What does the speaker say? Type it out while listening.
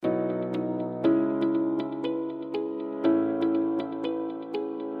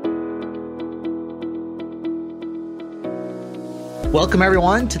Welcome,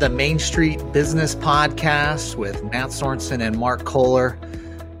 everyone, to the Main Street Business Podcast with Matt Sorensen and Mark Kohler.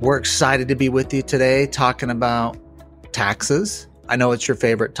 We're excited to be with you today talking about taxes. I know it's your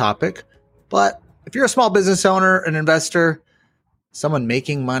favorite topic, but if you're a small business owner, an investor, someone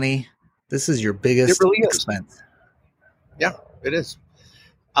making money, this is your biggest expense. Yeah, it is.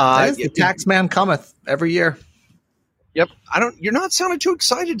 The tax man cometh every year. Yep. You're not sounding too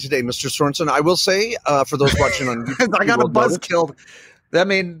excited today, Mr. Sorensen. I will say, for those watching on YouTube, I got a buzz killed. I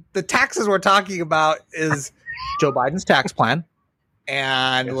mean, the taxes we're talking about is Joe Biden's tax plan.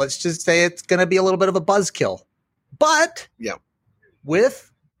 And let's just say it's going to be a little bit of a buzzkill. But with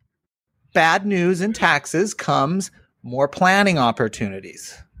bad news in taxes comes more planning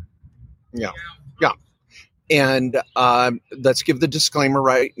opportunities. Yeah. And let's give the disclaimer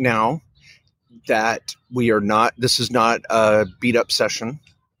right now that this is not a beat up session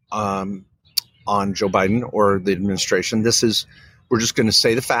on Joe Biden or the administration. We're just going to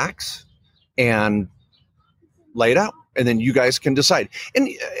say the facts and lay it out, and then you guys can decide. And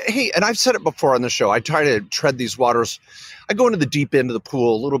hey, and I've said it before on the show, I try to tread these waters. I go into the deep end of the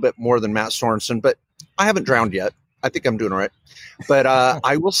pool a little bit more than Matt Sorensen, but I haven't drowned yet. I think I'm doing all right. But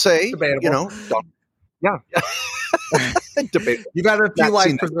I will say, You got a few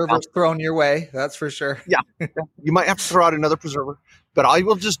life preservers thrown your way, that's for sure. Yeah, you might have to throw out another preserver, but I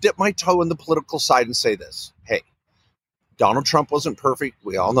will just dip my toe in the political side and say this. Hey, Donald Trump wasn't perfect.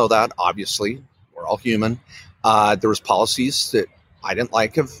 We all know that, obviously. We're all human. There was policies that I didn't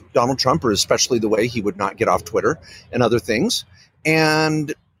like of Donald Trump, or especially the way he would not get off Twitter and other things.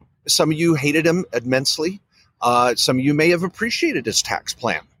 And some of you hated him immensely. Some of you may have appreciated his tax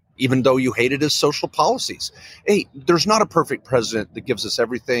plan, even though you hated his social policies. Hey, there's not a perfect president that gives us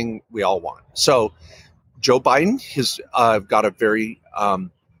everything we all want. So Joe Biden has got a very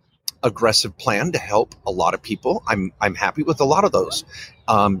aggressive plan to help a lot of people. I'm happy with a lot of those.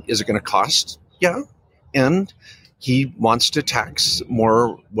 Is it going to cost? Yeah. And he wants to tax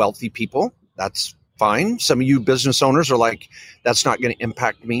more wealthy people. That's fine. Some of you business owners are like, that's not going to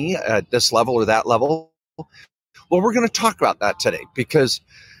impact me at this level or that level. Well, we're going to talk about that today, because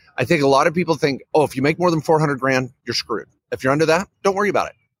I think a lot of people think, if you make more than 400 grand, you're screwed. If you're under that, don't worry about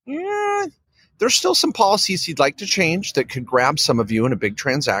it. Yeah, there's still some policies he'd like to change that could grab some of you in a big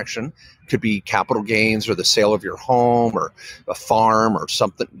transaction. Could be capital gains or the sale of your home or a farm or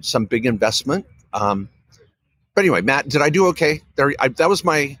something, some big investment. But anyway, Matt, did I do okay? That was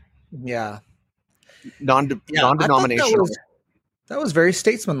my non-denominational. That was very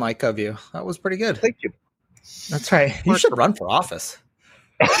statesmanlike of you. That was pretty good. Thank you. That's right. You should run for office.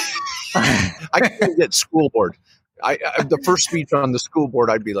 I couldn't get school board. The first speech on the school board,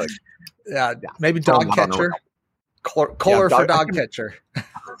 I'd be like, maybe dog catcher, Kohler for dog catcher,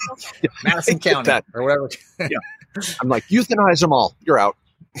 Madison County or whatever. I'm like, euthanize them all. You're out.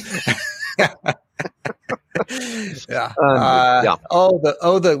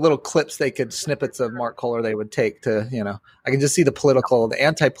 The little clips snippets of Mark Kohler they would take to, I can just see the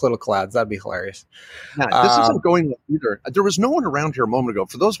anti-political ads. That'd be hilarious. This isn't going either. There was no one around here a moment ago.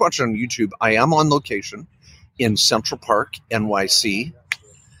 For those watching on YouTube, I am on location in Central Park, NYC.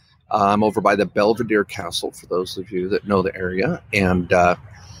 I'm over by the Belvedere Castle, for those of you that know the area. And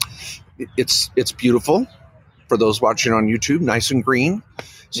it's beautiful. For those watching on YouTube, nice and green.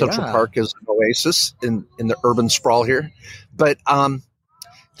 Central Park is an oasis in the urban sprawl here. But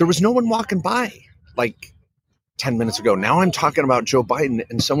there was no one walking by like 10 minutes ago. Now I'm talking about Joe Biden,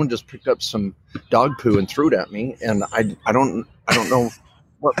 and someone just picked up some dog poo and threw it at me. And I don't know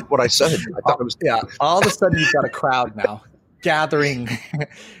what I said. I thought it was all of a sudden you've got a crowd now gathering.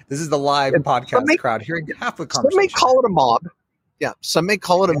 This is the live podcast crowd hearing half the conversation. Some may call it a mob. Yeah, some may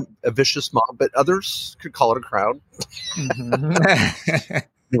call it a vicious mob, but others could call it a crowd.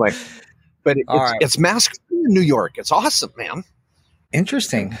 Anyway, but it's mask free in New York. It's awesome, man.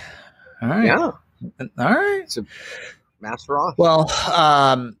 Interesting. All right. Yeah. All right. It's a master off. Well,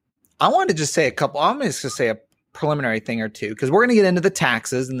 I wanted to just say I'm just going to say a preliminary thing or two, because we're going to get into the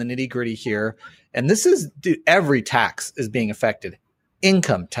taxes and the nitty gritty here. And this is, every tax is being affected.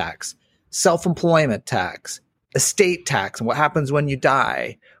 Income tax, self-employment tax, estate tax, and what happens when you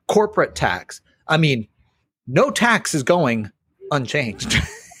die, corporate tax. I mean, no tax is going unchanged.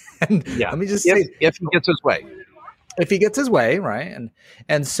 And let me just say, if he gets his way, right?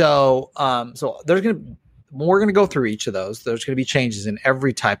 And so we're going to go through each of those. There's going to be changes in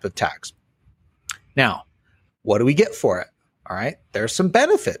every type of tax. Now, what do we get for it? All right. There's some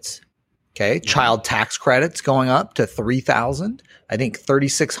benefits. Okay. Child tax credits going up to $3,000, I think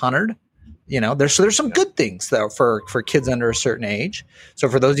 $3,600. There's some good things though for kids under a certain age. So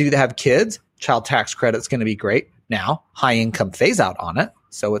for those of you that have kids, child tax credit is going to be great. Now, high income phase out on it.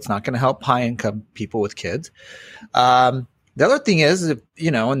 So it's not going to help high income people with kids. The other thing is,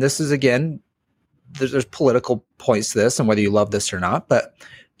 and this is, again, there's political points to this and whether you love this or not, but,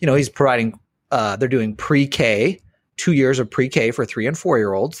 he's providing, they're doing pre-K, 2 years of pre-K for 3 and 4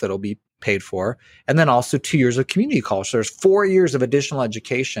 year olds that'll be paid for. And then also 2 years of community college. So there's 4 years of additional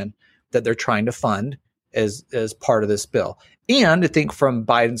education that they're trying to fund as part of this bill. And I think from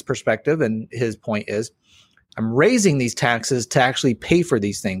Biden's perspective, and his point is, I'm raising these taxes to actually pay for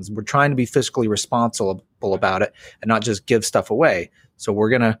these things. We're trying to be fiscally responsible about it and not just give stuff away. So we're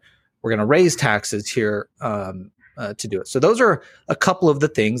gonna raise taxes here to do it. So those are a couple of the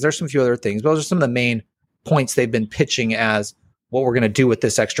things. There's some few other things, but those are some of the main points they've been pitching as what we're going to do with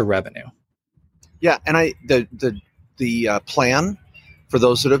this extra revenue. Yeah, and the plan for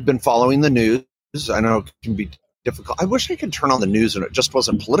those that have been following the news, I know it can be difficult. I wish I could turn on the news and it just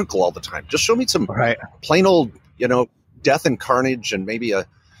wasn't political all the time. Just show me some plain old, death and carnage and maybe a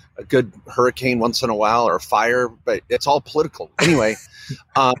good hurricane once in a while or a fire, but it's all political. Anyway,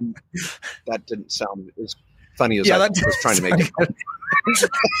 that didn't sound as funny as I was trying to make it.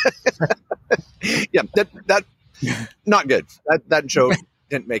 Yeah, that not good. That joke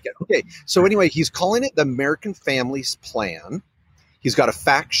didn't make it. Okay, so anyway, he's calling it the American Families Plan. He's got a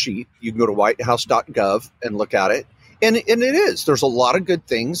fact sheet. You can go to whitehouse.gov and look at it. And it is. There's a lot of good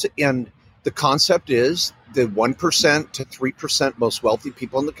things. And the concept is the 1% to 3% most wealthy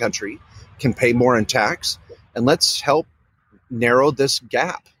people in the country can pay more in tax. And let's help narrow this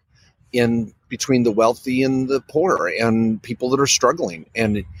gap in between the wealthy and the poor and people that are struggling.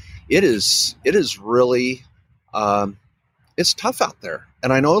 And it is really, it's tough out there.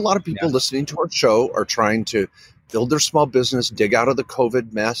 And I know a lot of people listening to our show are trying to build their small business, dig out of the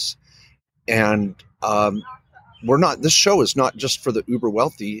COVID mess. And this show is not just for the uber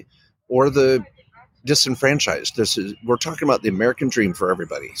wealthy or the disenfranchised. We're talking about the American dream for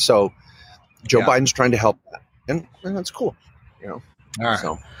everybody. So Joe Biden's trying to help that. And that's cool. All right.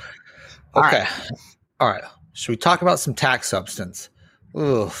 So, okay. All right. Should we talk about some tax substance?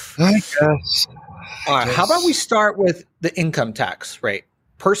 Oof. I guess. All right. How about we start with the income tax rate?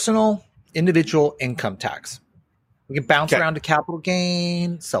 Personal, individual income tax. We can bounce around to capital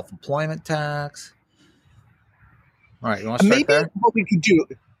gain, self-employment tax. All right, you want to start there? Maybe what we could do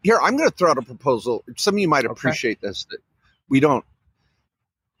here, I'm going to throw out a proposal. Some of you might appreciate this. That we don't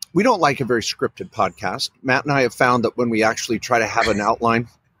like a very scripted podcast. Matt and I have found that when we actually try to have an outline,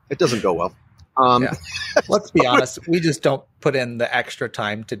 it doesn't go well. Let's be honest. We just don't put in the extra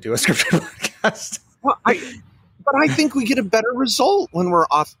time to do a scripted podcast. Well, but I think we get a better result when we're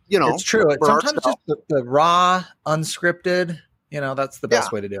off, It's true. Sometimes just the raw, unscripted, that's the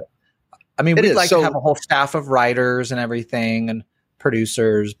best way to do it. I mean, we'd like to have a whole staff of writers and everything and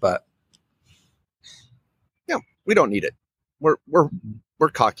producers, but we don't need it. We're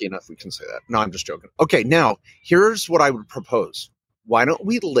cocky enough we can say that. No, I'm just joking. Okay, now here's what I would propose. Why don't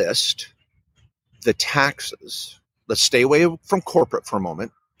we list the taxes? Let's stay away from corporate for a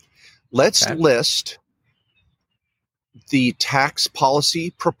moment. Let's list the tax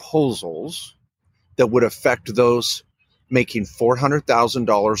policy proposals that would affect those making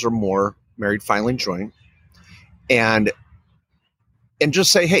 $400,000 or more married filing joint, and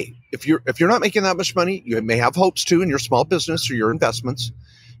just say, hey, if you're not making that much money, you may have hopes to in your small business or your investments.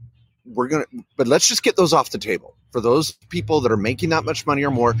 But let's just get those off the table for those people that are making that much money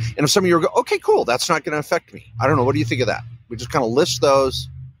or more. And if some of you are okay, cool, that's not going to affect me. I don't know. What do you think of that? We just kind of list those.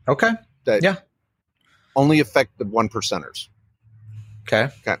 Okay. Only affect the 1%ers. Okay.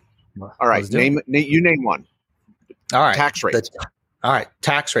 All right. Name one. All right. Tax rates. All right.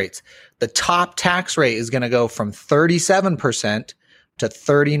 Tax rates. The top tax rate is going to go from 37% to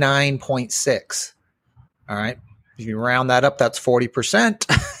 39.6. All right. If you round that up, that's 40%.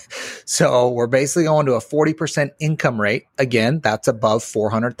 So we're basically going to a 40% income rate. Again, that's above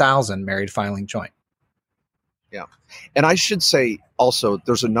 400,000 married filing joint. Yeah. And I should say also,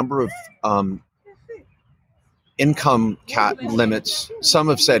 there's a number of income cap limits. Some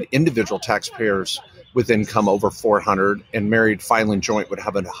have said individual taxpayers with income over 400 and married filing joint would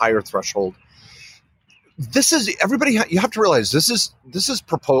have a higher threshold. This is everybody. You have to realize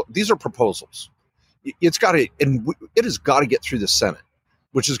these are proposals. It has got to get through the Senate,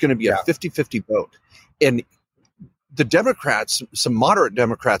 which is going to be a 50-50 vote. And the Democrats, some moderate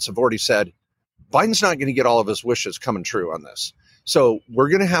Democrats, have already said Biden's not going to get all of his wishes coming true on this. So we're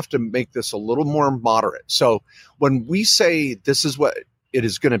going to have to make this a little more moderate. So when we say this is what it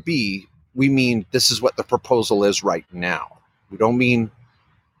is going to be, we mean this is what the proposal is right now. We don't mean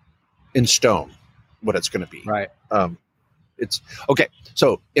in stone what it's going to be. Right. It's okay.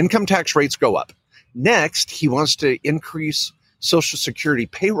 So income tax rates go up. Next, he wants to increase Social Security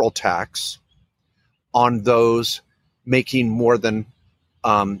payroll tax on those making more than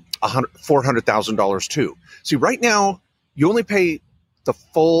 $400,000 too. See, right now, you only pay the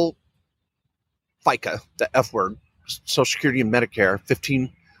full FICA, the F word, Social Security and Medicare,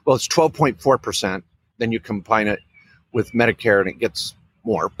 it's 12.4%. Then you combine it with Medicare and it gets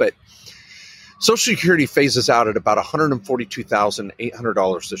more. But Social Security phases out at about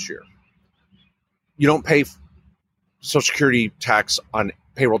 $142,800 this year. You don't pay Social Security tax on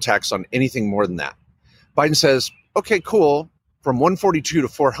payroll tax on anything more than that. Biden says, okay, cool. From 142 to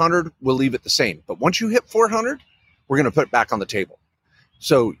 400, we'll leave it the same. But once you hit 400, we're going to put it back on the table.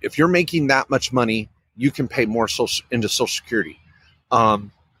 So if you're making that much money, you can pay more into Social Security.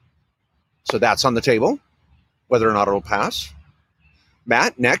 So that's on the table, whether or not it'll pass.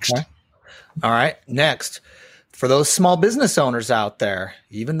 Matt, next. Okay. All right, next. For those small business owners out there,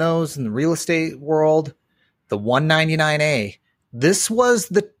 even those in the real estate world, the 199A, this was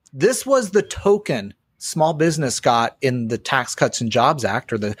the token small business got in the Tax Cuts and Jobs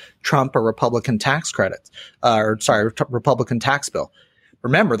Act, or the Trump or Republican tax credits, Republican tax bill.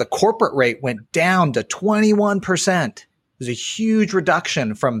 Remember, the corporate rate went down to 21%. It was a huge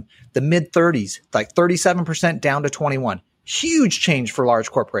reduction from the mid 30s, like 37% down to 21. Huge change for large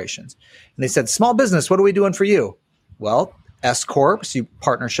corporations. And they said, small business, what are we doing for you? Well, S Corps, you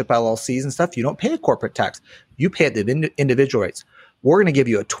partnership LLCs and stuff, you don't pay a corporate tax. You pay at the individual rates. We're going to give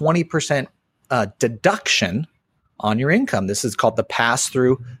you a 20% deduction on your income. This is called the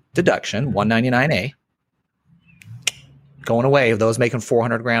pass-through deduction, 199A. Going away of those making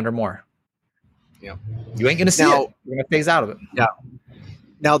 400 grand or more. Yeah. You ain't going to see it. You're going to phase out of it. Yeah.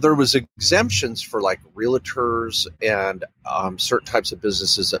 Now, there was exemptions for like realtors and certain types of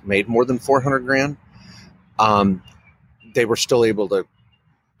businesses that made more than 400 grand. They were still able to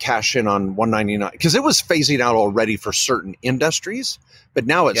cash in on 199 because it was phasing out already for certain industries, but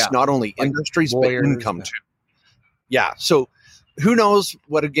now it's not only like industries, lawyers, but income too. Yeah. So who knows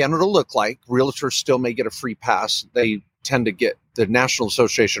what, again, it'll look like. Realtors still may get a free pass. They tend to get the National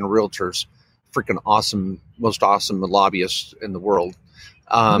Association of Realtors, freaking awesome, most awesome lobbyists in the world.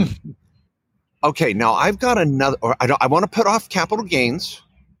 Okay. Now I've got another, I want to put off capital gains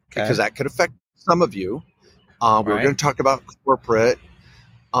because that could affect some of you. We're going to talk about corporate.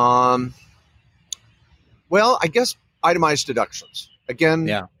 Well, I guess itemized deductions. Again,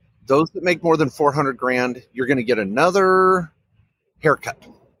 those that make more than 400 grand, you're going to get another haircut.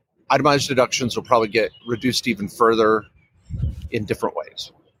 Itemized deductions will probably get reduced even further in different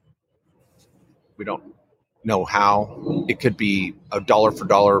ways. We don't know how. It could be a dollar for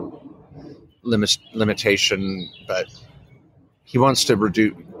dollar limitation, but he wants to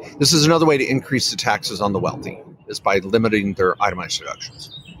reduce. This is another way to increase the taxes on the wealthy, is by limiting their itemized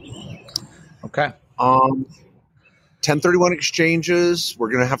deductions. Okay. 1031 exchanges, we're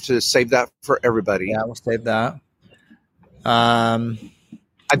going to have to save that for everybody. Yeah, we'll save that. I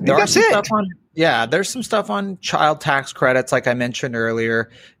think that's it. There's some stuff on child tax credits, like I mentioned earlier,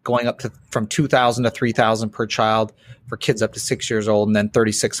 going up to from $2,000 to $3,000 per child for kids up to 6 years old, and then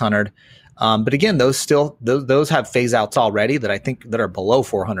 $3,600. But again, those have phase outs already that I think that are below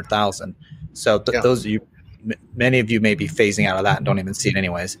 400,000. So those many of you may be phasing out of that and don't even see it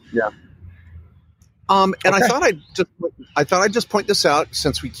anyways. Yeah. And okay. I thought I'd just point this out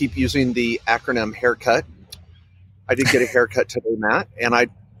since we keep using the acronym haircut. I did get a haircut today, Matt, and I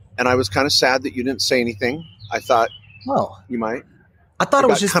was kind of sad that you didn't say anything. I thought, you might. I thought it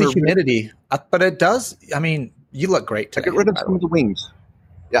was just the humidity, but it does. I mean, you look great today. I got rid of some of the wings.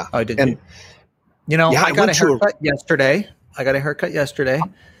 Yeah. Oh, did you? I got a haircut yesterday.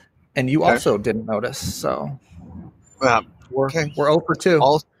 And you also didn't notice. So we're 0 for 2.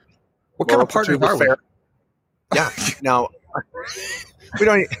 What kind of partners are we? Yeah. Now, we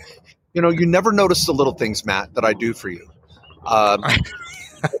don't. You never notice the little things, Matt, that I do for you.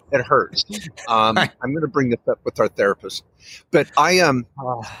 It hurts. I'm going to bring this up with our therapist, but I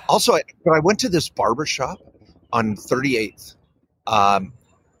I went to this barber shop on 38th,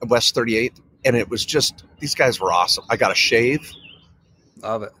 West 38th, and it was just, these guys were awesome. I got a shave.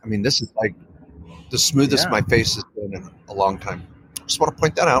 Love it. I mean, this is like the smoothest my face has been in a long time. Just want to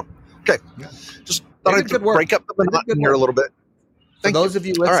point that out. Okay. Yeah. Just thought I'd break up the monotony here a little bit. For those of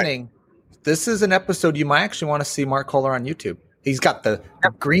you listening, this is an episode you might actually want to see Mark Kohler on YouTube. He's got the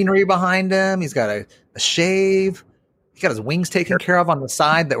greenery behind him. He's got a shave. He's got his wings taken care of on the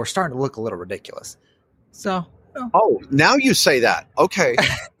side that were starting to look a little ridiculous. So. Oh, now you say that. Okay.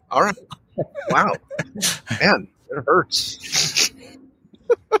 All right. Wow. Man, it hurts.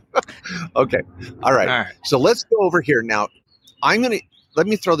 Okay. All right. So let's go over here now. Let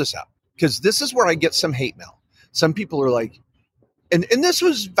me throw this out. because this is where I get some hate mail. Some people are like, and this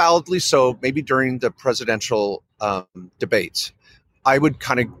was validly so, maybe during the presidential debates, I would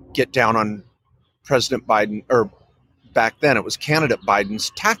kind of get down on President Biden, or back then it was candidate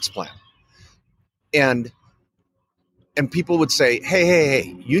Biden's tax plan. And people would say,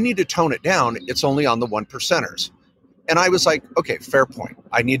 hey, you need to tone it down. It's only on the 1%ers. And I was like, okay, fair point.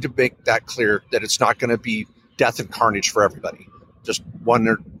 I need to make that clear that it's not going to be death and carnage for everybody, just 1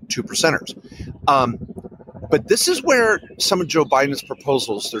 or 2%ers. But this is where some of Joe Biden's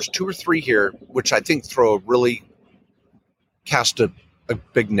proposals, there's 2 or 3 here, which I think cast a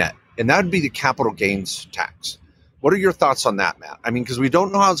big net. And that would be the capital gains tax. What are your thoughts on that, Matt? I mean, because we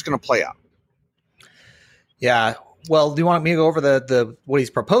don't know how it's going to play out. Yeah. Well, do you want me to go over the what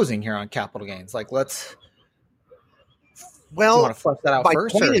he's proposing here on capital gains? Like, let's. Well, do you want to flesh that out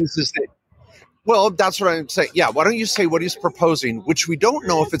first? My point is that, well, that's what I'm saying. Yeah. Why don't you say what he's proposing, which we don't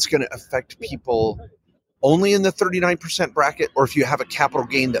know if it's going to affect people only in the 39% bracket, or if you have a capital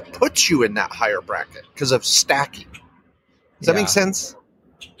gain that puts you in that higher bracket because of stacking. Does that make sense?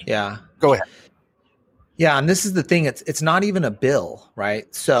 Yeah. Go ahead. Yeah, and this is the thing. It's not even a bill,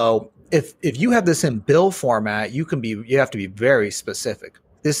 right? So if you have this in bill format, you have to be very specific.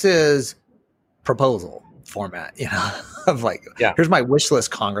 This is proposal format, of like, here's my wish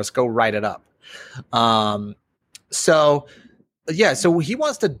list, Congress, go write it up. So he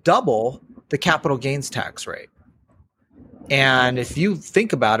wants to double the capital gains tax rate. And if you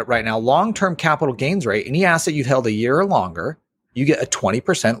think about it right now, long-term capital gains rate, any asset you've held a year or longer, you get a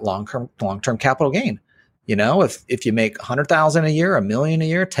 20% long-term capital gain. If you make 100,000 a year, $1 million a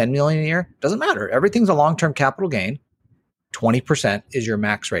year, 10 million a year, doesn't matter. Everything's a long-term capital gain. 20% is your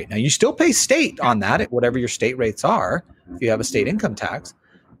max rate. Now you still pay state on that at whatever your state rates are if you have a state income tax.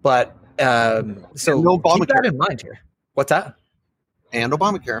 But so no keep that in mind here. What's that? And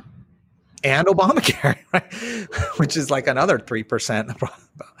Obamacare, right? Which is like another 3%.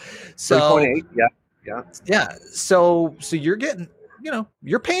 So 3.8, yeah. So you're getting,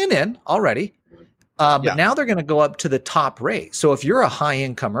 you're paying in already. But now they're going to go up to the top rate. So if you're a high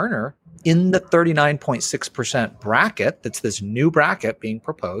income earner in the 39.6% bracket, that's this new bracket being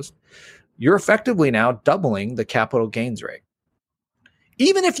proposed, you're effectively now doubling the capital gains rate,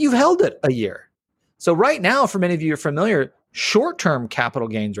 even if you've held it a year. So right now, for many of you are familiar, short-term capital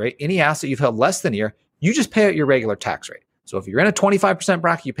gains rate, any asset you've held less than a year, you just pay at your regular tax rate. So if you're in a 25%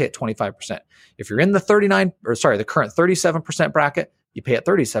 bracket, you pay at 25%. If you're in the the current 37% bracket, you pay at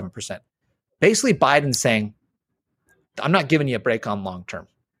 37%. Basically, Biden's saying, I'm not giving you a break on long-term.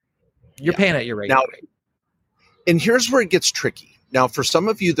 You're paying at your regular rate. And here's where it gets tricky. Now, for some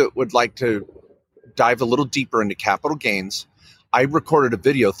of you that would like to dive a little deeper into capital gains, I recorded a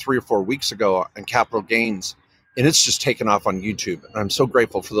video 3 or 4 weeks ago on capital gains, and it's just taken off on YouTube. And I'm so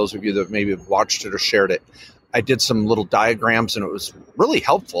grateful for those of you that maybe have watched it or shared it. I did some little diagrams, and it was really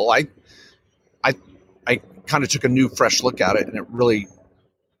helpful. I kind of took a new, fresh look at it, and it really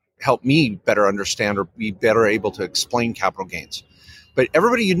help me better understand or be better able to explain capital gains. But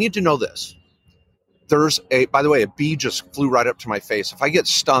everybody, you need to know this. By the way, a bee just flew right up to my face. If I get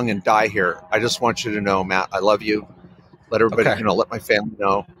stung and die here, I just want you to know, Matt, I love you. Let everybody, let my family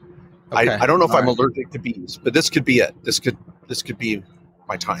know. Okay. I don't know if I'm allergic to bees, but this could be it. This could be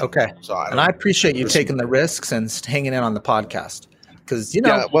my time. Okay. So I appreciate you taking the risks and hanging in on the podcast because,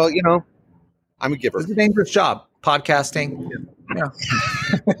 I'm a giver. It's a dangerous job. Podcasting. Yeah.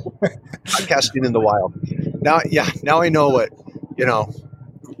 Podcasting in the wild. Now I know what,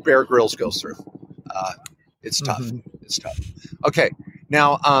 Bear Grylls goes through. It's tough. Mm-hmm. It's tough. Okay.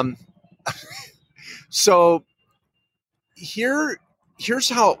 Now, so here's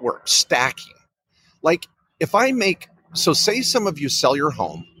how it works. Stacking. Like if I say some of you sell your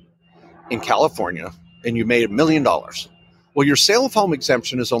home in California and you made $1 million. Well, your sale of home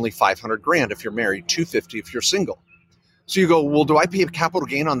exemption is only $500,000 if you're married, $250,000 if you're single. So you go, well, do I pay a capital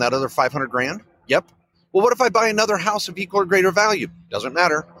gain on that other $500,000? Yep. Well, what if I buy another house of equal or greater value? Doesn't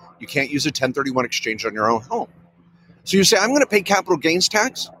matter. You can't use a 1031 exchange on your own home. So you say, I'm going to pay capital gains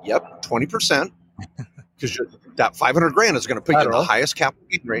tax? Yep, 20%. Because that $500,000 is going to put you in the highest capital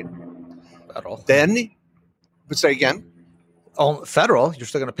gain rate. Federal. Then, but say again. Oh, federal. You're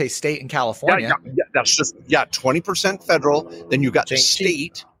still going to pay state in California. Yeah, that's just 20% federal. Then you got the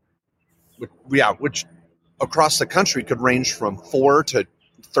state, which across the country could range from 4 to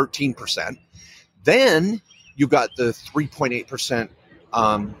 13%. Then you got the 3.8%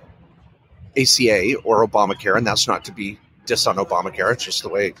 ACA or Obamacare, and that's not to be diss on Obamacare. It's just the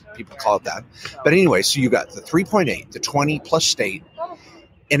way people call it that. But anyway, so you got the 3.8, the 20 plus state,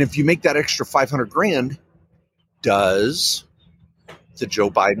 and if you make that extra $500,000, does the Joe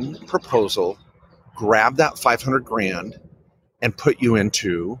Biden proposal grab that 500 grand and put you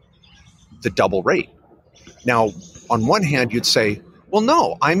into the double rate. Now, on one hand, you'd say, well,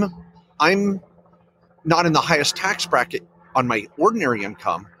 no, I'm not in the highest tax bracket on my ordinary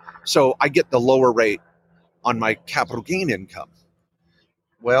income, so I get the lower rate on my capital gain income.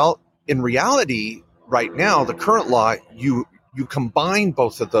 Well, in reality, right now, the current law, you combine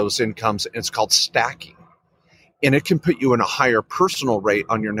both of those incomes, and it's called stacking. And it can put you in a higher personal rate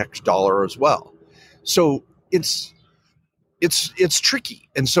on your next dollar as well. So it's tricky.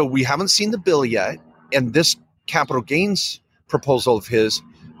 And so we haven't seen the bill yet. And this capital gains proposal of his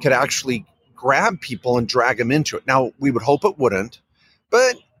could actually grab people and drag them into it. Now, we would hope it wouldn't,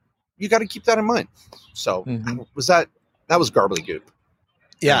 but you got to keep that in mind. So that was gobbledygook.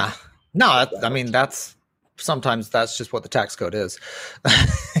 Yeah. No, that's sometimes that's just what the tax code is.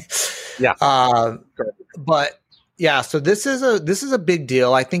 Yeah. But yeah, so this is a big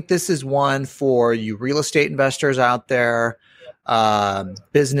deal. I think this is one for you real estate investors out there,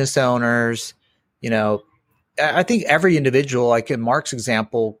 business owners. I think every individual, like in Mark's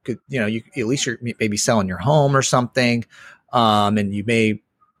example, could, you at least you're maybe selling your home or something, and you may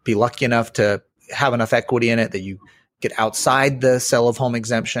be lucky enough to have enough equity in it that you get outside the sale of home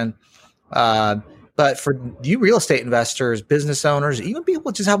exemption. But for you real estate investors, business owners, even people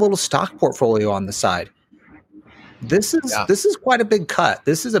who just have a little stock portfolio on the side, this is quite a big cut.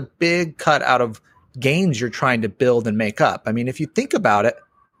 This is a big cut out of gains you're trying to build and make up. I mean, if you think about it,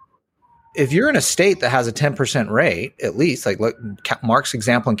 if you're in a state that has a 10% rate, at least like look, Mark's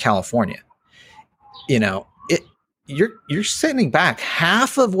example in California, you're sending back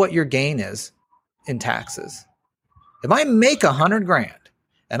half of what your gain is in taxes. If I make 100 grand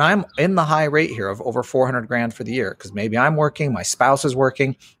and I'm in the high rate here of over 400 grand for the year, because maybe I'm working, my spouse is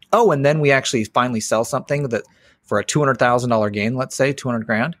working. Oh, and then we actually finally sell something that for a $200,000 gain, let's say 200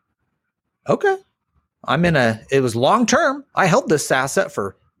 grand. Okay. It was long-term. I held this asset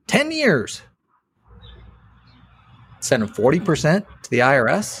for 10 years. Send 40% to the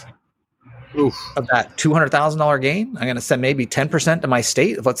IRS. Oof. Of that $200,000 gain. I'm going to send maybe 10% to my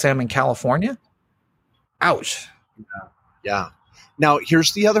state. If let's say I'm in California. Ouch. Yeah. Now,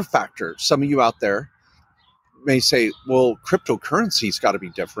 here's the other factor. Some of you out there may say, well, cryptocurrency's got to be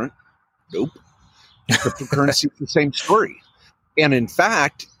different. Nope. Cryptocurrency is the same story. And in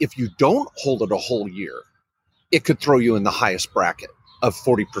fact, if you don't hold it a whole year, it could throw you in the highest bracket of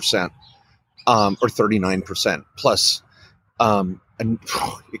 40% or 39% plus. And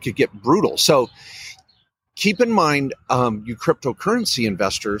it could get brutal. So keep in mind, you cryptocurrency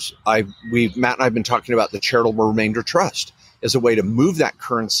investors, Matt and I have been talking about the charitable remainder trust as a way to move that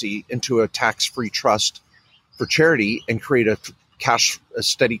currency into a tax-free trust for charity and create a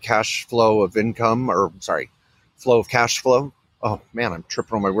steady cash flow of income, flow of cash flow. Oh man, I'm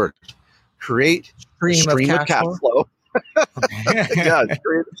tripping on my words. Create a stream of cash flow. Yeah,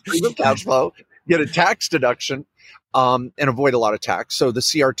 create a stream of cash flow. Get a tax deduction, and avoid a lot of tax. So the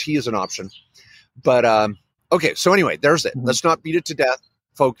CRT is an option. But okay, so anyway, there's it. Let's not beat it to death,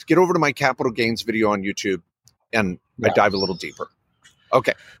 folks. Get over to my capital gains video on YouTube, and I dive a little deeper.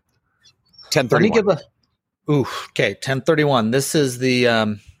 Okay, 1031. Let me give okay, 1031. This is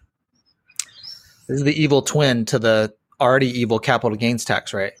the evil twin to the already evil capital gains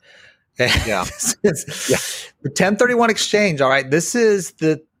tax rate. Yeah. The 1031 exchange. All right. This is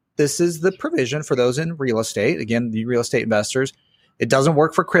the provision for those in real estate. Again, the real estate investors. It doesn't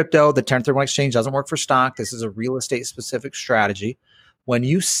work for crypto. The 1031 exchange doesn't work for stock. This is a real estate specific strategy. When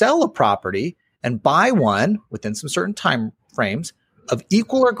you sell a property and buy one within some certain time frames of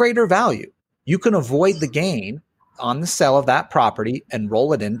equal or greater value, you can avoid the gain on the sale of that property and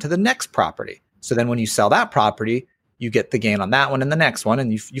roll it into the next property. So then when you sell that property, you get the gain on that one and the next one,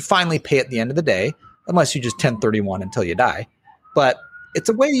 and you finally pay at the end of the day, unless you just 1031 until you die. But it's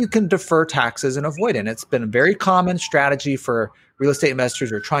a way you can defer taxes and avoid it. And it's been a very common strategy for real estate investors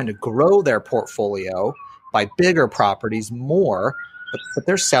who are trying to grow their portfolio by bigger properties more, but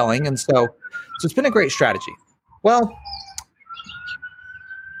they're selling. And so it's been a great strategy. Well,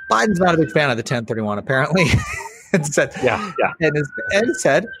 Biden's not a big fan of the 1031, apparently. And said, and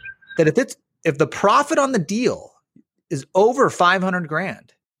said that if the profit on the deal is over 500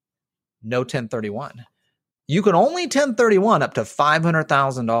 grand, no 1031. You can only 1031 up to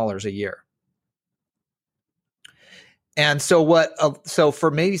 $500,000 a year. And so so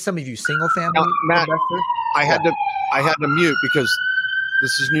for maybe some of you single family Matt, investors, I had to mute because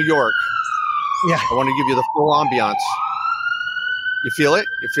this is New York. Yeah. I want to give you the full ambiance. You feel it?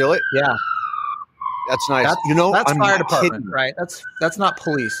 Yeah. That's nice. That's I'm fire not department, kidding. right? That's not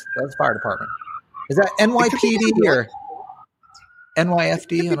police. That's fire department. Is that NYPD or?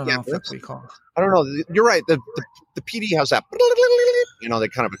 NYFD. I don't know if that's what you call it. I don't know. You're right. The PD has that, that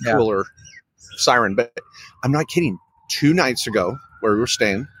kind of a cooler siren. But I'm not kidding. 2 nights ago, where we were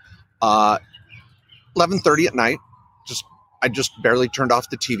staying, 11:30 at night, I just barely turned off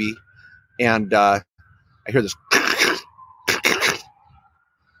the TV, and I hear this.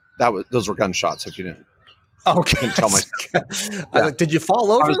 Those were gunshots. If you didn't, okay. Tell my. Did you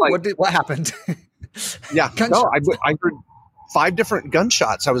fall over? What happened? Yeah, no. I heard 5 different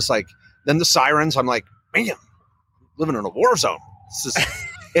gunshots. I was like, then the sirens. I'm like, man, living in a war zone.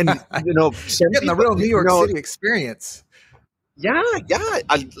 And getting the real New York City experience. Yeah.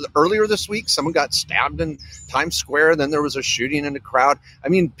 Earlier this week, someone got stabbed in Times Square. Then there was a shooting in the crowd. I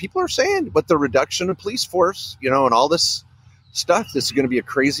mean, people are saying with the reduction of police force, and all this stuff, this is going to be a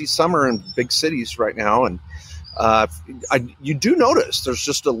crazy summer in big cities right now. And you do notice there's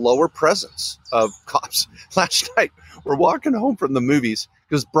just a lower presence of cops. Last night, we're walking home from the movies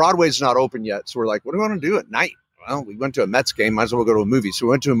because Broadway's not open yet. So we're like, what do we want to do at night? Well, we went to a Mets game. Might as well go to a movie. So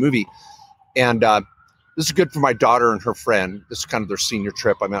we went to a movie. And this is good for my daughter and her friend. This is kind of their senior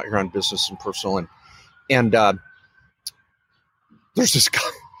trip. I'm out here on business and personal. And there's this guy.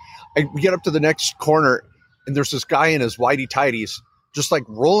 We get up to the next corner, and there's this guy in his whitey tighties just like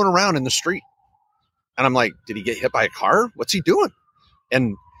rolling around in the street. And I'm like, did he get hit by a car? What's he doing?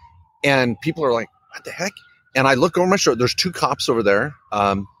 And people are like, what the heck? And I look over my shoulder. There's 2 cops over there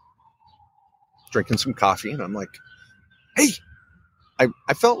drinking some coffee. And I'm like, hey,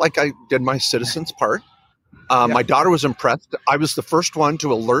 I felt like I did my citizen's part. My daughter was impressed. I was the first one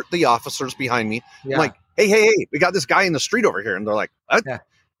to alert the officers behind me. Yeah. I'm like, hey, we got this guy in the street over here. And they're like, what? Yeah.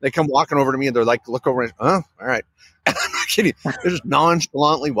 They come walking over to me and they're like, look over and, all right. And I'm not kidding. They just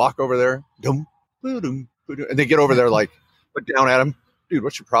nonchalantly walk over there. And they get over there, like, look down at him. Dude,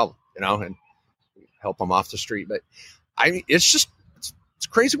 what's your problem? And help them off the street. But it's a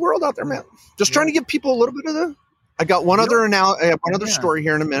crazy world out there, man. Just trying to give people a little bit of I got one other story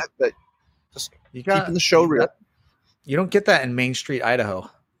here in a minute, but just keeping the show real. You don't get that in Main Street, Idaho.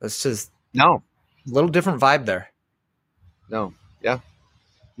 It's just a little different vibe there. No. Yeah.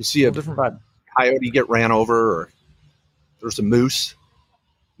 You see a different vibe. Coyote get ran over, or there's a moose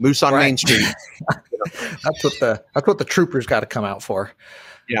on Main Street. That's what the troopers got to come out for.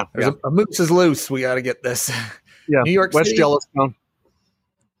 Yeah. A moose is loose. We got to get this. Yeah. New York West City. Yellowstone.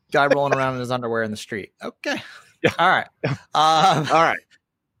 Guy rolling around in his underwear in the street. Okay. Yeah. All right. All right.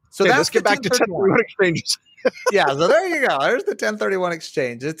 So let's get back to 1031 exchanges. Yeah. So there you go. There's the 1031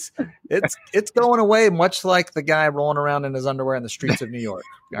 exchange. It's going away, much like the guy rolling around in his underwear in the streets of New York.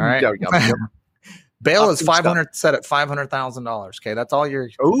 All right. Yeah. Bail is set at $500,000. Okay, that's all your.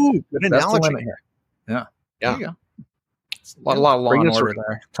 Oh, good analogy limit here. Yeah. There you go. It's a lot of law and order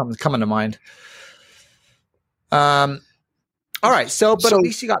there coming to mind. All right, but at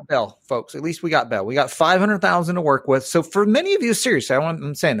least you got bail, folks. At least we got bail. We got $500,000 to work with. So for many of you, seriously,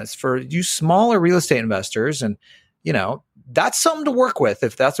 I'm saying this for you smaller real estate investors, and that's something to work with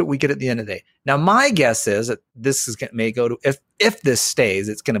if that's what we get at the end of the day. Now, my guess is that this may go to if this stays,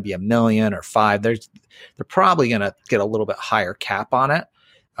 it's going to be $1 million or $5 million. They're probably going to get a little bit higher cap on it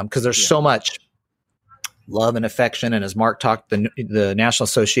because there's so much love and affection. And as Mark talked, the National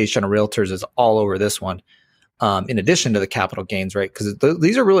Association of Realtors is all over this one. In addition to the capital gains, right? Because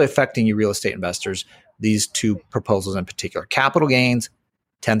these are really affecting you real estate investors, these 2 proposals in particular. Capital gains,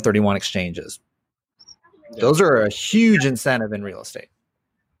 1031 exchanges. Yeah. Those are a huge incentive in real estate.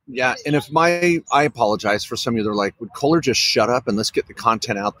 Yeah, and I apologize for some of you. They're like, would Kohler just shut up and let's get the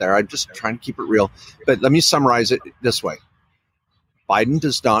content out there? I'm just trying to keep it real. But let me summarize it this way.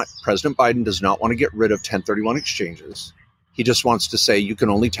 President Biden does not want to get rid of 1031 exchanges. He just wants to say you can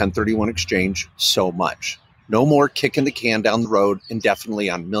only 1031 exchange so much. No more kicking the can down the road indefinitely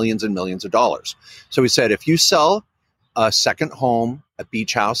on millions and millions of dollars. So he said, if you sell a second home, a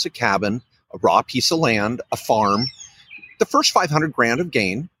beach house, a cabin, a raw piece of land, a farm, the first $500,000 of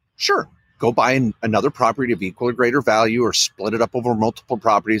gain, sure, go buy another property of equal or greater value or split it up over multiple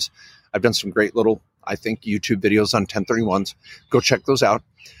properties. I've done some great little, I think, YouTube videos on 1031s. Go check those out.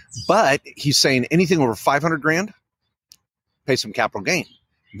 But he's saying anything over $500,000, pay some capital gain.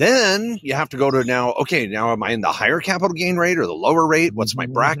 Then you have to go to now am I in the higher capital gain rate or the lower rate? What's my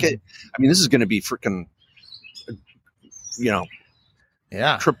bracket? I mean, this is going to be freaking,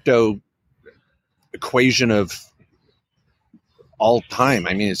 crypto equation of all time.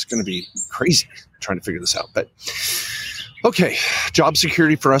 I mean, it's going to be crazy trying to figure this out. But okay, job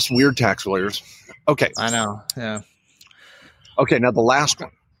security for us weird tax lawyers. Okay. I know. Yeah. Okay, now the last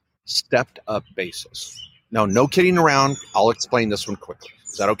one, stepped up basis. Now, no kidding around. I'll explain this one quickly.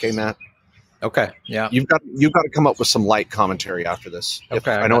 Is that okay, Matt? Okay. Yeah. You've got to come up with some light commentary after this.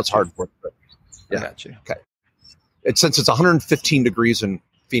 Okay. I know it's hard work, but I got you. Okay. Since it's 115 degrees in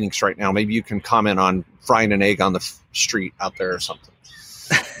Phoenix right now, maybe you can comment on frying an egg on the street out there or something.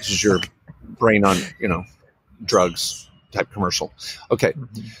 This is your brain on, drugs type commercial. Okay.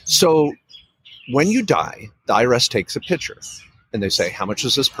 Mm-hmm. So when you die, the IRS takes a picture and they say, how much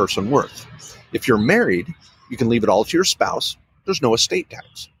is this person worth? If you're married, you can leave it all to your spouse. There's no estate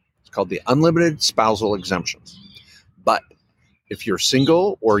tax. It's called the unlimited spousal exemption. But if you're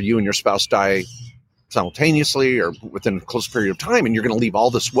single or you and your spouse die simultaneously or within a close period of time, and you're going to leave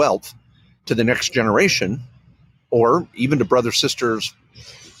all this wealth to the next generation, or even to brothers, sisters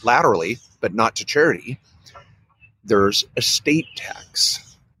laterally, but not to charity, there's estate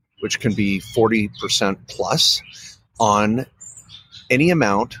tax, which can be 40% plus on any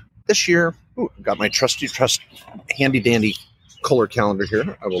amount. This year, I've got my trusty handy dandy color calendar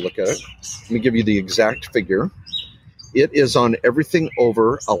here. I will look at it. Let me give you the exact figure. It is on everything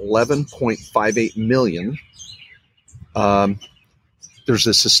over 11.58 million. There's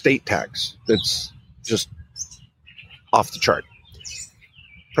this estate tax that's just off the chart.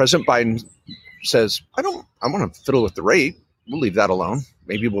 President Biden says, I want to fiddle with the rate. We'll leave that alone.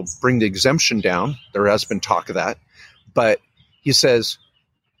 Maybe we'll bring the exemption down. There has been talk of that. But he says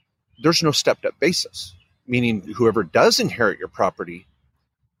there's no stepped up basis, meaning whoever does inherit your property,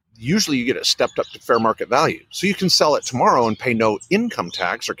 usually you get it stepped up to fair market value. So you can sell it tomorrow and pay no income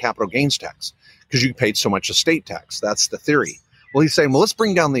tax or capital gains tax because you paid so much estate tax. That's the theory. Well, he's saying, well, let's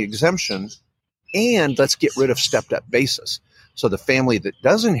bring down the exemption and let's get rid of stepped up basis. So the family that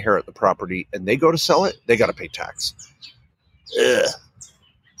does inherit the property and they go to sell it, they got to pay tax. Ugh.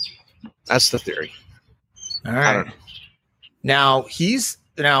 That's the theory. All right. Now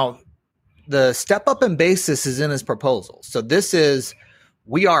the step up in basis is in his proposal. So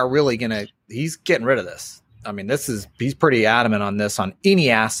we are really he's getting rid of this. I mean, he's pretty adamant on this on any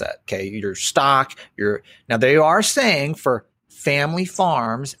asset. Okay. Your stock, now they are saying for family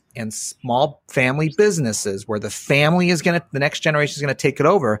farms and small family businesses where the next generation is going to take it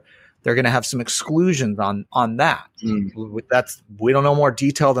over, they're going to have some exclusions on that. We don't know more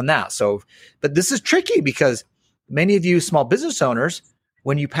detail than that. So, but this is tricky because many of you small business owners,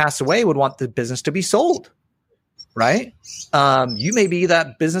 when you pass away, would want the business to be sold, right? You may be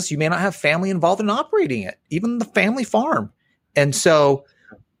that business. You may not have family involved in operating it, even the family farm. And so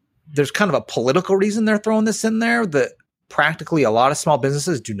there's kind of a political reason they're throwing this in there that practically a lot of small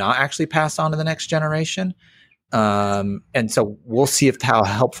businesses do not actually pass on to the next generation. And so we'll see how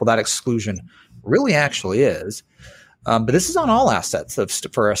helpful that exclusion really actually is. But this is on all assets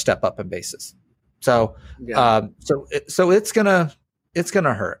for a step up in basis. So, yeah. So it's gonna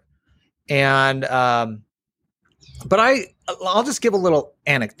hurt. And, but I'll just give a little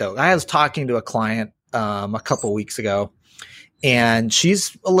anecdote. I was talking to a client, a couple weeks ago, and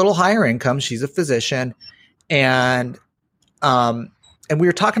she's a little higher income. She's a physician, and we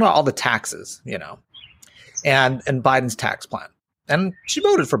were talking about all the taxes, and Biden's tax plan. And she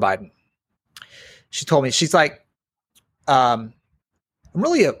voted for Biden. She told me, she's like, I'm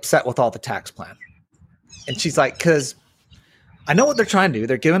really upset with all the tax plan. And she's like, because I know what they're trying to do.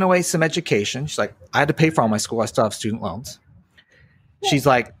 They're giving away some education. She's like, I had to pay for all my school. I still have student loans. She's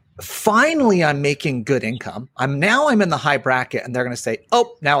like, finally, I'm making good income. I'm in the high bracket, and they're going to say,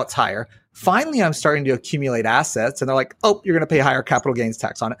 oh, now it's higher. Finally, I'm starting to accumulate assets, and they're like, oh, you're going to pay higher capital gains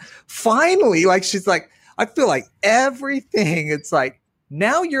tax on it. Finally, she's like, I feel like everything, it's like,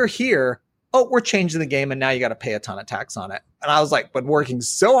 now you're here. Oh, we're changing the game, and now you got to pay a ton of tax on it. And I was like, but working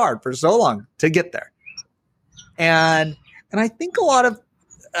so hard for so long to get there. And I think a lot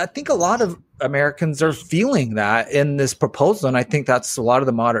of Americans are feeling that in this proposal. And I think that's a lot of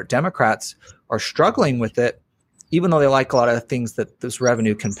the moderate Democrats are struggling with it, even though they like a lot of the things that this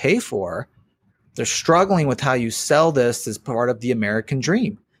revenue can pay for. They're struggling with how you sell this as part of the American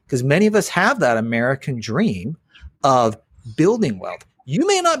dream, because many of us have that American dream of building wealth. You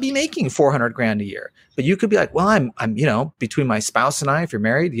may not be making $400,000 a year, but you could be like, well, I'm between my spouse and I, if you're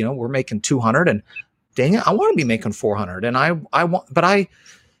married, we're making 200, and dang it, I want to be making 400. And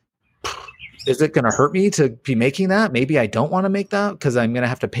is it going to hurt me to be making that? Maybe I don't want to make that because I'm going to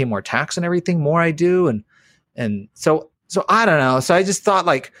have to pay more tax and everything, more I do. And so I don't know. So I just thought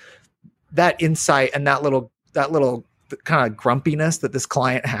that insight and that little kind of grumpiness that this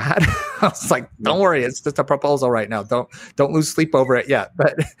client had, I was like, don't worry, it's just a proposal right now. Don't lose sleep over it yet.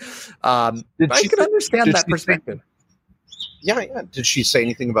 But I can understand that perspective. Yeah. Did she say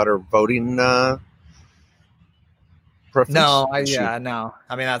anything about her voting preference? No. I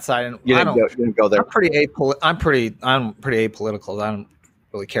mean, that's I didn't go there. I'm pretty apolitical.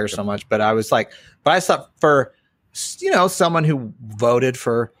 really care so much. But I was like, but I thought for, someone who voted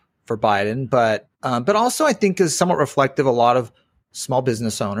for Biden, but also I think is somewhat reflective of a lot of small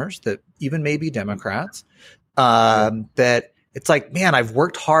business owners that even maybe Democrats, that it's like, man, I've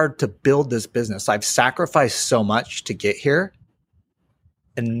worked hard to build this business. I've sacrificed so much to get here.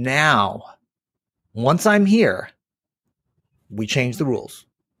 And now, once I'm here, we change the rules.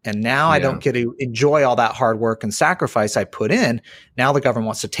 And now I don't get to enjoy all that hard work and sacrifice I put in. Now the government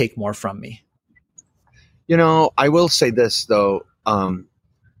wants to take more from me. I will say this, though.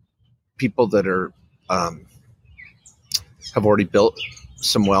 People that are have already built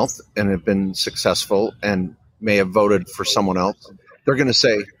some wealth and have been successful and may have voted for someone else, they're going to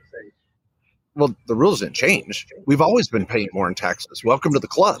say, well, the rules didn't change. We've always been paying more in taxes. Welcome to the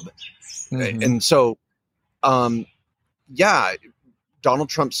club. Mm-hmm. And so, Donald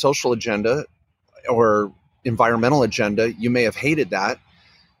Trump's social agenda or environmental agenda, you may have hated that.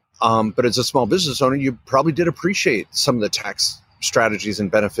 But as a small business owner, you probably did appreciate some of the tax strategies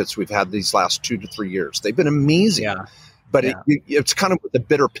and benefits we've had these last 2 to 3 years. They've been amazing. Yeah. But it's kind of the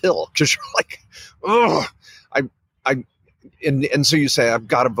bitter pill because you're like, oh, and so you say, I've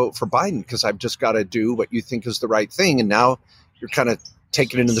got to vote for Biden because I've just got to do what you think is the right thing. And now you're kind of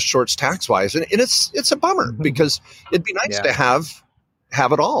taking it into the shorts tax wise. And it's a bummer because it'd be nice to have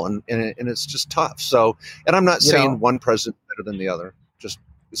it all. And it's just tough. So, and I'm not saying one president better than the other. Just,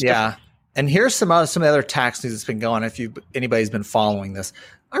 different. And here's some of the other tax news that's been going. If anybody's been following this,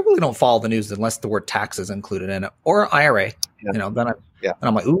 I really don't follow the news unless the word tax is included in it or IRA. Then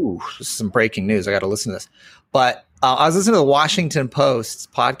I'm like, ooh, this is some breaking news. I got to listen to this. But I was listening to the Washington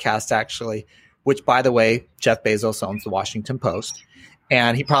Post podcast, actually, which, by the way, Jeff Bezos owns the Washington Post.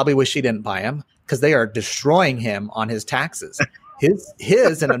 And he probably wished he didn't buy him because they are destroying him on his taxes.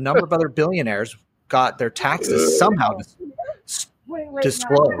 His and a number of other billionaires got their taxes somehow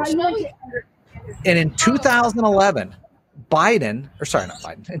disclosed. And in 2011, in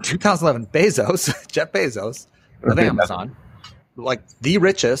 2011, Jeff Bezos of Amazon, like the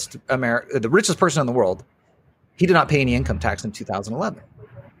richest person in the world, he did not pay any income tax in 2011.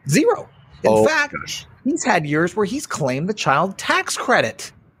 Zero. In fact, he's had years where he's claimed the child tax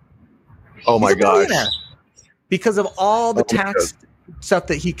credit. Oh my gosh. Because of all the tax stuff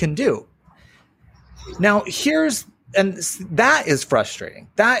that he can do. Now that is frustrating.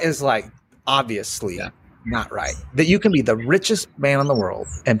 That is like obviously not right. That you can be the richest man in the world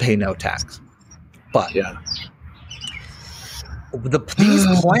and pay no tax. But these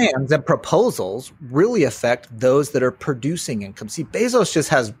plans and proposals really affect those that are producing income. See, Bezos just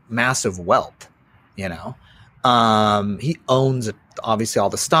has massive wealth, He owns obviously all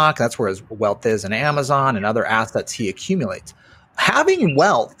the stock. That's where his wealth is in Amazon and other assets he accumulates. Having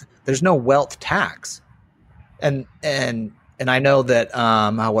wealth, there's no wealth tax. And I know that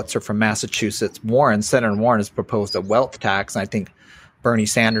what's her from Massachusetts, Senator Warren has proposed a wealth tax, and I think Bernie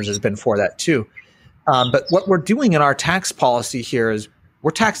Sanders has been for that too. But what we're doing in our tax policy here is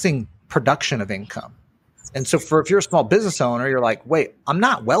we're taxing production of income. And so if you're a small business owner, you're like, wait, I'm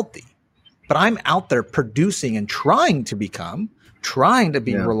not wealthy, but I'm out there producing and trying to be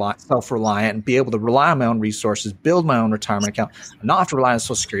self-reliant and be able to rely on my own resources, build my own retirement account, not have to rely on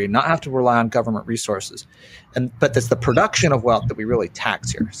Social Security, not have to rely on government resources. But it's the production of wealth that we really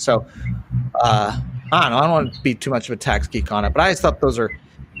tax here. So I don't want to be too much of a tax geek on it, but I just thought those are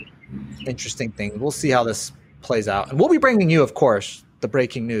interesting things. We'll see how this plays out. And we'll be bringing you, of course, the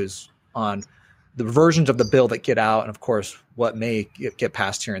breaking news on the versions of the bill that get out and, of course, what may get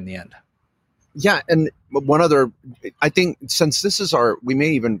passed here in the end. Yeah, and one other, I think since this is we may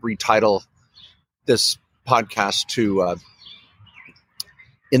even retitle this podcast to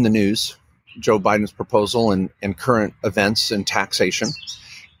In the News, Joe Biden's proposal and current events in taxation.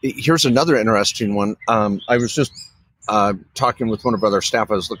 Here's another interesting one. I was just talking with one of our other staff.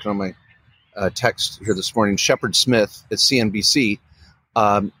 I was looking on my text here this morning. Shepard Smith at CNBC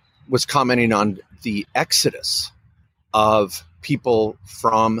was commenting on the exodus of people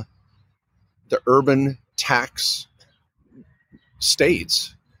from the urban tax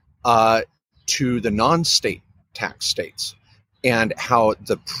states to the non-state tax states, and how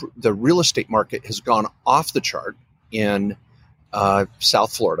the real estate market has gone off the chart in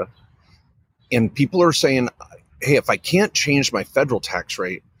South Florida. And people are saying, hey, if I can't change my federal tax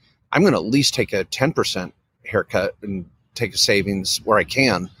rate, I'm going to at least take a 10% haircut and take a savings where I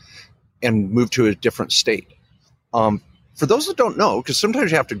can and move to a different state. For those that don't know, because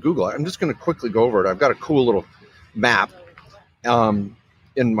sometimes you have to Google it, I'm just going to quickly go over it. I've got a cool little map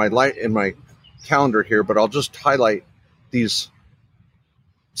in my calendar here, but I'll just highlight these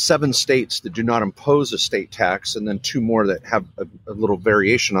 7 states that do not impose a state tax, and then 2 more that have a little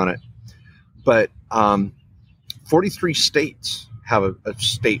variation on it. But 43 states have a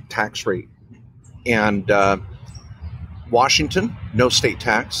state tax rate. And Washington, no state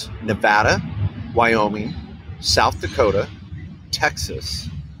tax. Nevada, Wyoming, South Dakota, Texas,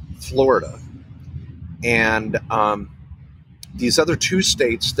 Florida. And these other 2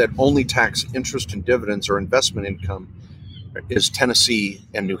 states that only tax interest and dividends or investment income is Tennessee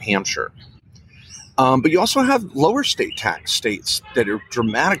and New Hampshire. But you also have lower state tax states that are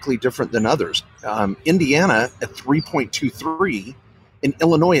dramatically different than others. Indiana at 3.23 and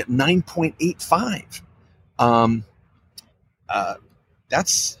Illinois at 9.85.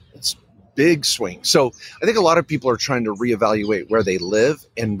 It's big swing. So I think a lot of people are trying to reevaluate where they live.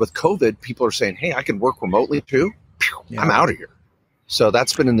 And with COVID, people are saying, hey, I can work remotely too. Yeah. I'm out of here. So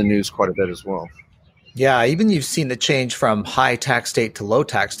that's been in the news quite a bit as well. Yeah, even you've seen the change from high tax state to low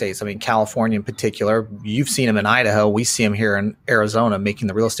tax states. I mean, California in particular, you've seen them in Idaho. We see them here in Arizona, making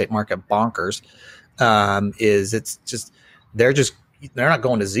the real estate market bonkers. They're not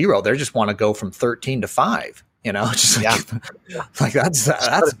going to 0. They just want to go from 13 to 5. Just like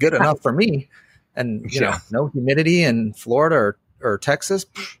that's good enough for me. And no humidity in Florida or Texas,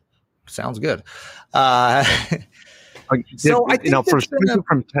 sounds good. So I think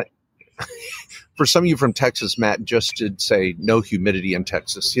for some of you from Texas, Matt just did say no humidity in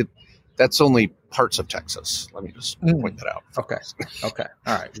Texas. That's only parts of Texas. Let me just point that out. Okay. All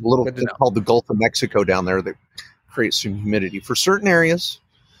right. It's called the Gulf of Mexico down there that creates some humidity for certain areas.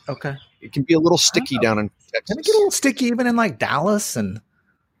 Okay. It can be a little sticky down in Texas. Can it get a little sticky even in like Dallas and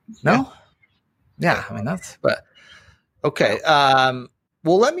no? Yeah. I mean but okay. Well,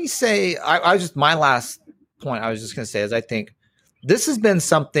 let me say my last point I was just going to say is I think this has been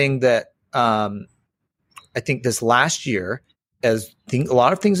something that I think this last year, a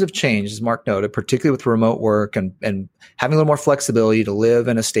lot of things have changed, as Mark noted, particularly with remote work and having a little more flexibility to live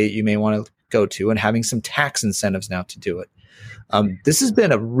in a state you may want to go to and having some tax incentives now to do it. This has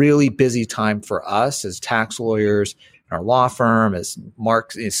been a really busy time for us as tax lawyers in our law firm, as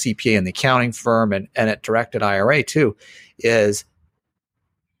Mark is CPA in the accounting firm and at Directed IRA too, is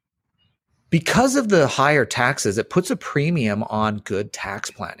because of the higher taxes, it puts a premium on good tax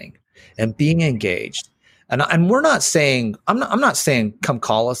planning and being engaged. And we're not saying, I'm not saying come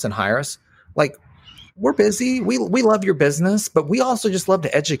call us and hire us. Like, we're busy. We love your business, but we also just love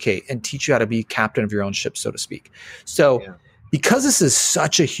to educate and teach you how to be captain of your own ship, so to speak. So because this is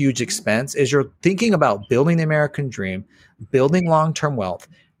such a huge expense, as you're thinking about building the American dream, building long-term wealth,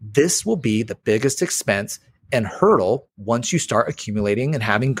 this will be the biggest expense and hurdle once you start accumulating and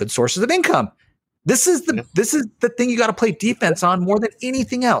having good sources of income. This is the thing you got to play defense on more than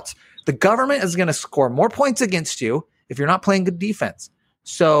anything else. The government is going to score more points against you if you're not playing good defense.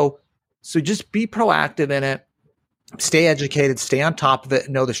 So just be proactive in it. Stay educated. Stay on top of it.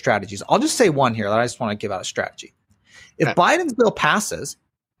 And know the strategies. I'll just say one here that I just want to give out a strategy. If Biden's bill passes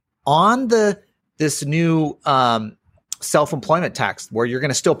on this new self-employment tax, where you're going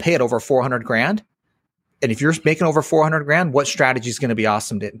to still pay it over $400,000, and if you're making over $400,000, what strategy is going to be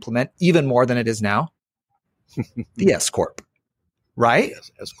awesome to implement even more than it is now? The S Corp. Right?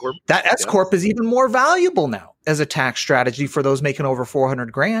 Yes, S Corp. That S Corp is even more valuable now as a tax strategy for those making over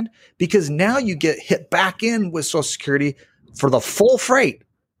 $400,000, because now you get hit back in with Social Security for the full freight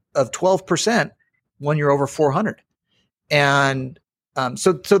of 12% when you're over 400. And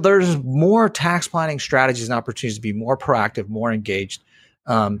so there's more tax planning strategies and opportunities to be more proactive, more engaged,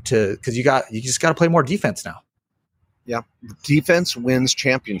 because you just got to play more defense now. Yeah, defense wins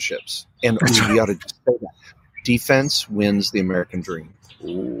championships, and we ought to just say that. Defense wins the American dream.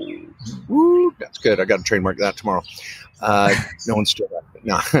 Ooh, that's good. I got to trademark that tomorrow. No one's still that.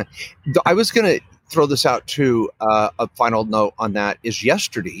 No, I was going to throw this out too. A final note on that is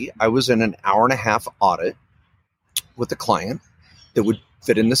yesterday I was in an 1.5-hour audit with a client that would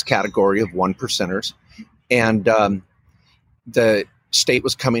fit in this category of 1%ers, and the state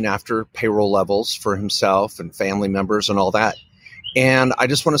was coming after payroll levels for himself and family members and all that. And I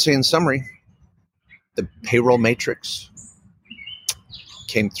just want to say in summary, the payroll matrix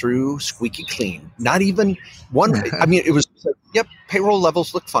came through squeaky clean. Not even one. I mean, it was, yep, payroll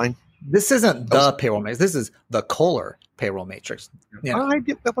levels look fine. This isn't the payroll matrix. This is the Kohler payroll matrix. I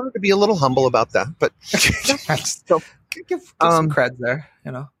wanted to be a little humble about that, but so give some creds there,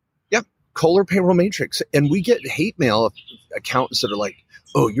 Yep, Kohler payroll matrix. And we get hate mail of accountants that are like,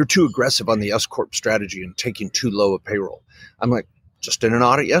 oh, you're too aggressive on the S Corp strategy and taking too low a payroll. I'm like, just in an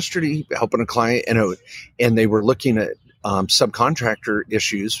audit yesterday, helping a client, and they were looking at subcontractor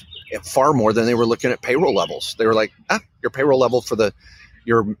issues far more than they were looking at payroll levels. They were like, your payroll level for the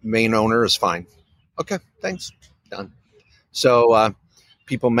Your main owner is fine. Okay, thanks. Done. So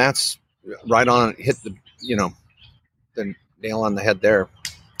Matt's right on, hit the nail on the head there.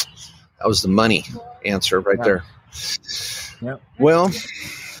 That was the money answer right there. Yeah. Well,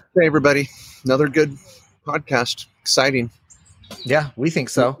 hey, everybody. Another good podcast. Exciting. Yeah, we think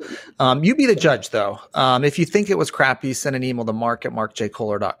so. You be the judge, though. If you think it was crappy, send an email to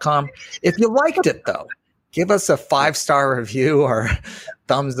mark@markjkohler.com. If you liked it, though, give us a 5-star review or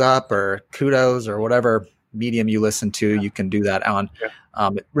thumbs up or kudos or whatever medium you listen to. You can do that on.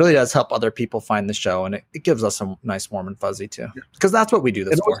 It really does help other people find the show, and it gives us a nice warm and fuzzy, too, because that's what we do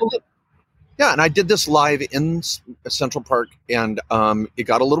this for. Yeah, and I did this live in Central Park, and it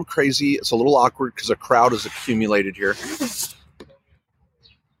got a little crazy. It's a little awkward because a crowd has accumulated here. You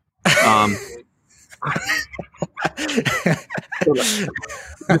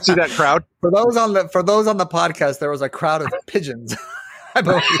see that crowd? For those on the podcast, there was a crowd of pigeons. I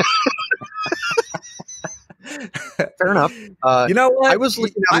believe. Fair enough. You know what? I was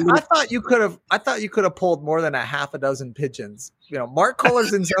looking at I thought you could have pulled more than a half a dozen pigeons. Mark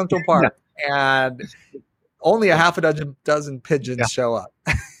Kohler's in Central Park, and only a half a dozen pigeons show up.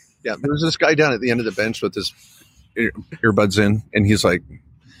 Yeah, there was this guy down at the end of the bench with his earbuds in, and he's like,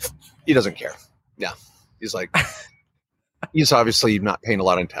 he doesn't care. Yeah, he's like, he's obviously not paying a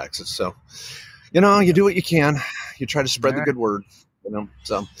lot in taxes, so you do what you can. You try to spread the good word.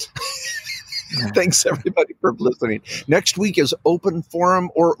 So. Thanks everybody for listening. Next week is open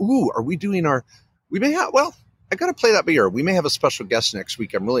forum, or are we doing I got to play that by ear. We may have a special guest next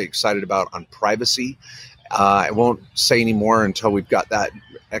week. I'm really excited about on privacy. I won't say any more until we've got that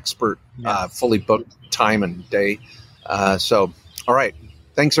expert fully booked time and day. So, all right.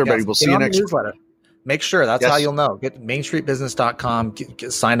 Thanks everybody. We'll see you next week. Make sure that's how you'll know. Get mainstreetbusiness.com,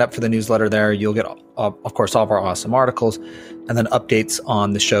 get signed up for the newsletter there. You'll get, of course, all of our awesome articles and then updates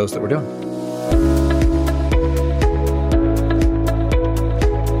on the shows that we're doing.